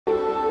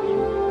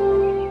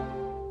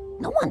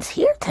No one's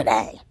here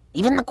today.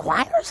 Even the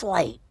choir's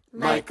late.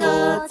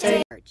 Michael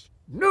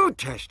New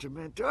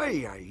Testament?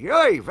 Ay, ay,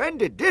 ay. When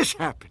did this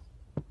happen?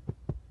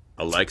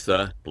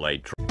 Alexa,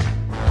 play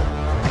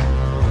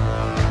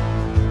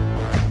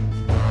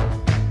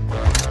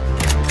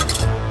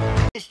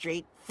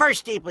Street,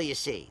 first steeple you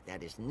see.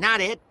 That is not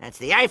it. That's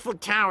the Eiffel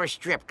Tower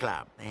Strip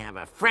Club. They have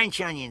a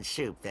French onion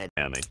soup that...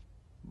 penny.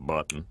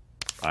 Button.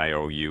 I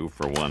owe you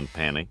for 1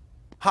 penny.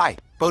 Hi,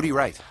 Bodie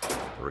Wright.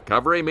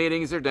 Recovery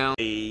meetings are down.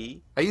 I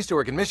used to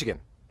work in Michigan.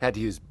 Had to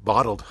use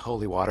bottled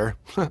holy water.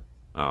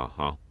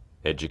 Uh-huh.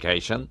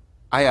 Education?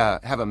 I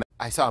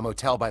saw a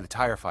motel by the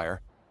tire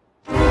fire.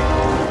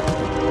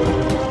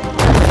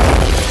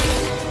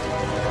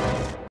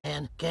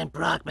 And Ken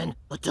Brockman,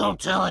 but don't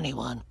tell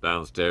anyone.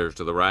 Downstairs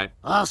to the right?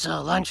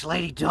 Also, Lunch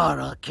Lady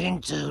Dora,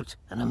 King Toot,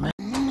 and a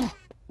man.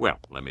 Well,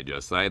 let me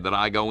just say that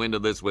I go into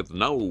this with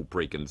no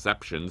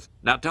preconceptions.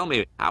 Now tell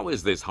me, how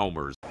is this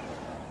Homer's?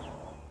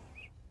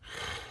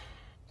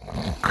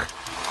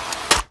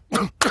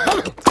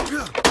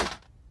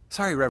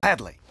 Sorry, Reverend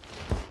Hadley.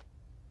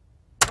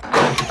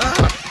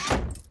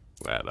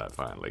 Glad I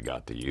finally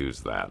got to use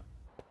that.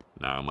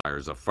 Now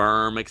there's a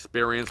firm,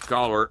 experienced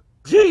caller.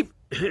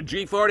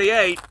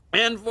 G48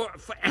 and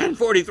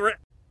 43.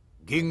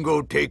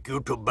 Gingo take you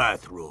to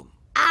bathroom.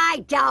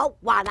 I don't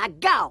wanna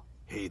go.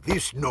 Hey,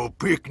 this no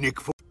picnic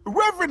for...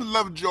 Reverend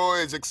Lovejoy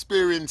is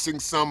experiencing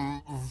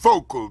some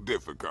vocal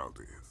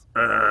difficulties.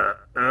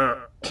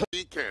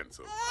 Be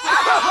canceled.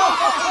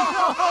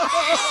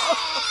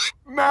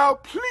 Now,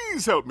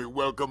 please help me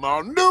welcome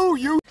our new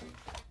youth.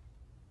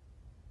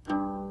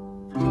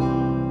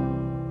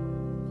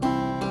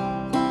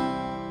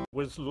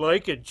 Was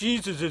like at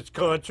Jesus'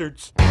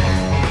 concerts.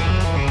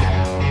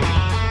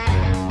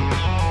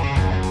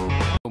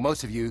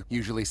 Most of you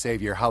usually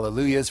save your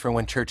hallelujahs for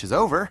when church is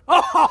over.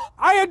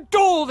 I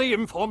adore the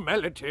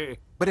informality.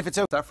 But if it's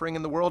suffering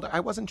in the world, I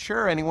wasn't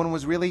sure anyone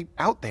was really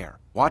out there,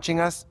 watching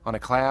us on a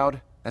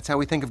cloud. That's how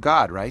we think of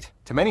God, right?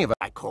 To many of us.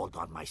 I called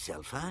on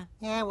myself, huh?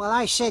 Yeah, well,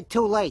 I said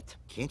too late.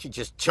 Can't you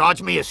just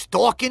charge me a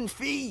stalking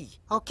fee?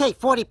 Okay,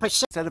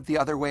 40%. Instead of the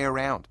other way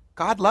around.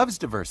 God loves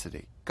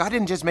diversity. God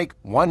didn't just make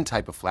one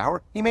type of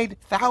flower. He made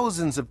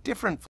thousands of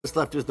different... What's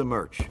left is the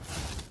merch.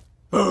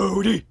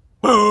 Bodie!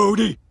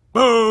 Bodie!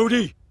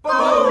 Bodie!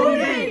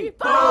 Bodie!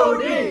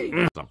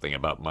 Bodie! Something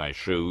about my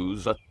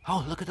shoes.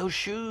 Oh, look at those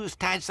shoes,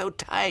 tied so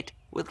tight,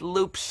 with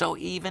loops so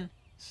even.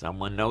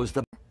 Someone knows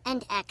the...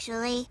 And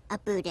actually, a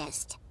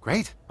Buddhist.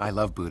 Great. I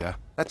love Buddha.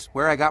 That's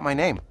where I got my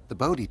name, the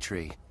Bodhi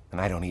tree.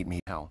 And I don't eat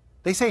meat. Hell.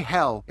 They say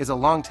hell is a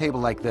long table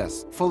like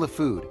this, full of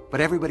food,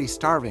 but everybody's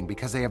starving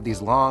because they have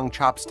these long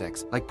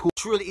chopsticks, like pool.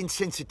 Cultural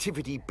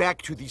insensitivity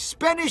back to the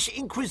Spanish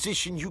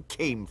Inquisition you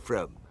came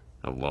from.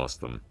 I've lost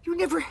them. You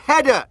never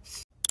had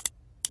us.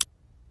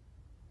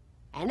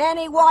 And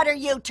any water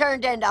you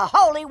turned into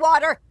holy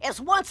water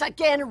is once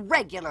again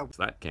regular.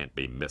 That can't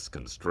be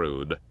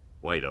misconstrued.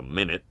 Wait a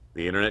minute.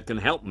 The internet can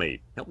help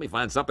me. Help me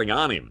find something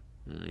on him.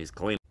 He's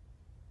clean.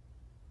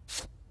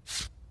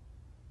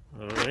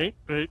 All right.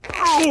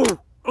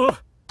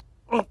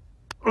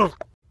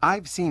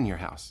 I've seen your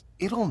house.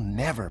 It'll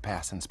never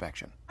pass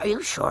inspection. Are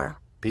you sure?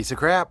 Piece of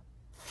crap.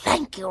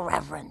 Thank you,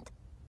 Reverend.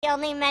 The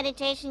only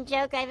meditation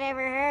joke I've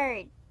ever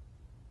heard.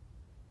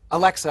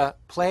 Alexa,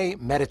 play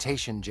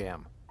Meditation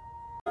Jam.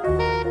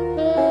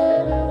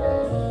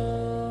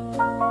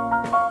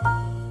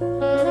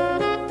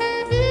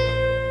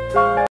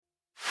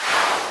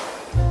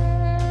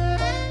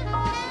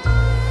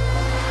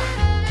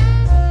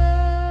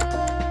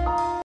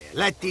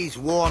 Let these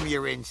warm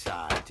your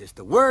inside. Just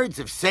the words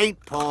of St.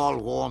 Paul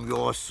warm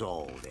your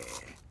soul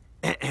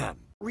there.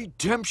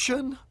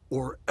 Redemption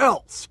or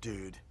else,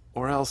 dude.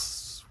 Or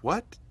else,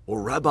 what?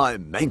 Or Rabbi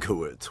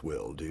Mankiewicz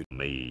will, dude.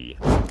 Me.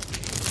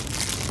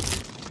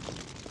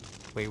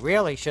 We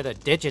really should have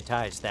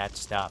digitized that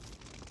stuff.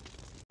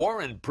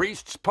 Warrin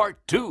Priests Part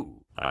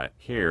 2. I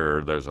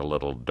hear there's a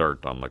little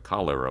dirt on the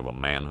collar of a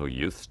man who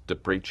used to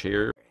preach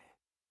here.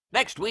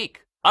 Next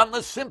week on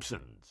The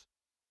Simpsons.